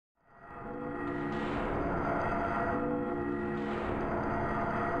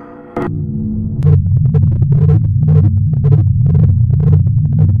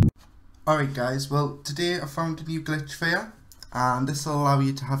Alright guys, well today I found a new glitch for you, and this will allow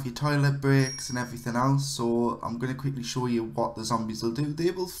you to have your toilet breaks and everything else. So I'm going to quickly show you what the zombies will do.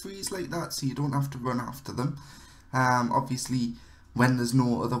 They will freeze like that, so you don't have to run after them. Obviously when there's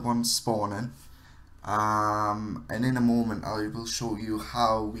no other ones spawning. And in a moment I will show you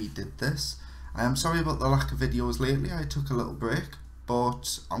how we did this. I am sorry about the lack of videos lately. I took a little break,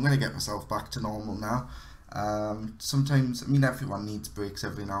 but I'm going to get myself back to normal now. Sometimes, I mean, everyone needs breaks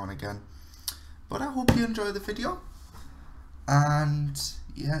every now and again, but I hope you enjoy the video. And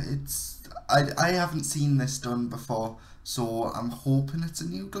yeah, I haven't seen this done before, so I'm hoping it's a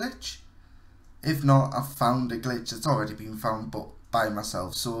new glitch. If not, I've found a glitch. It's already been found, but by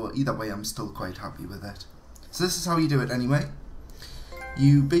myself, so either way I'm still quite happy with it. So this is how you do it anyway.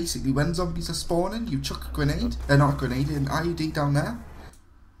 You basically, when zombies are spawning, you chuck a grenade, not a grenade, an IED down there.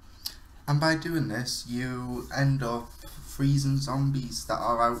 And by doing this, you end up freezing zombies that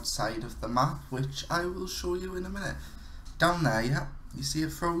are outside of the map, which I will show you in a minute. Down there, yeah, you see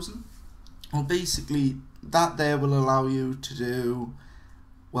it frozen? Well, basically, that there will allow you to do,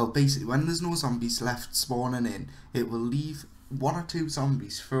 well, basically, when there's no zombies left spawning in, it will leave 1 or 2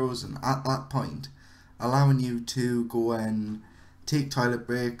 zombies frozen at that point, allowing you to go and take toilet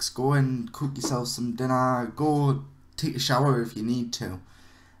breaks, go and cook yourself some dinner, go take a shower if you need to.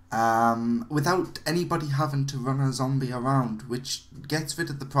 Without anybody having to run a zombie around, which gets rid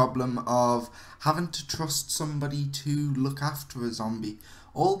of the problem of having to trust somebody to look after a zombie.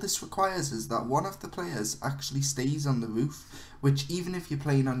 All this requires is that one of the players actually stays on the roof, which even if you're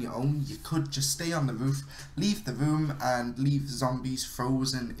playing on your own, you could just stay on the roof, leave the room and leave zombies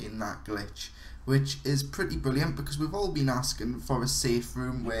frozen in that glitch, which is pretty brilliant because we've all been asking for a safe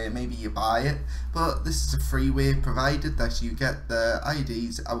room where maybe you buy it, but this is a free way provided that you get the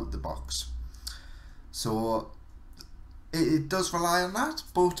IDs out the box. So it does rely on that,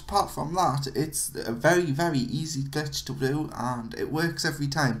 but apart from that, it's a very easy glitch to do, and it works every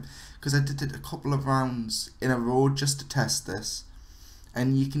time because I did it a couple of rounds in a row just to test this,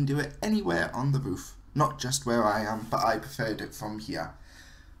 and you can do it anywhere on the roof, not just where I am, but I preferred it from here.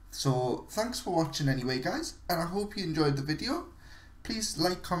 So thanks for watching anyway guys, and I hope you enjoyed the video. Please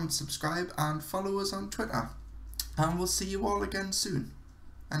like, comment, subscribe and follow us on Twitter, and we'll see you all again soon.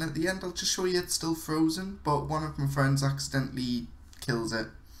 And at the end I'll just show you it's still frozen, but one of my friends accidentally kills it.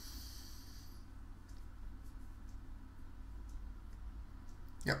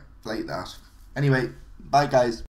 Yep, like that. Anyway, bye guys.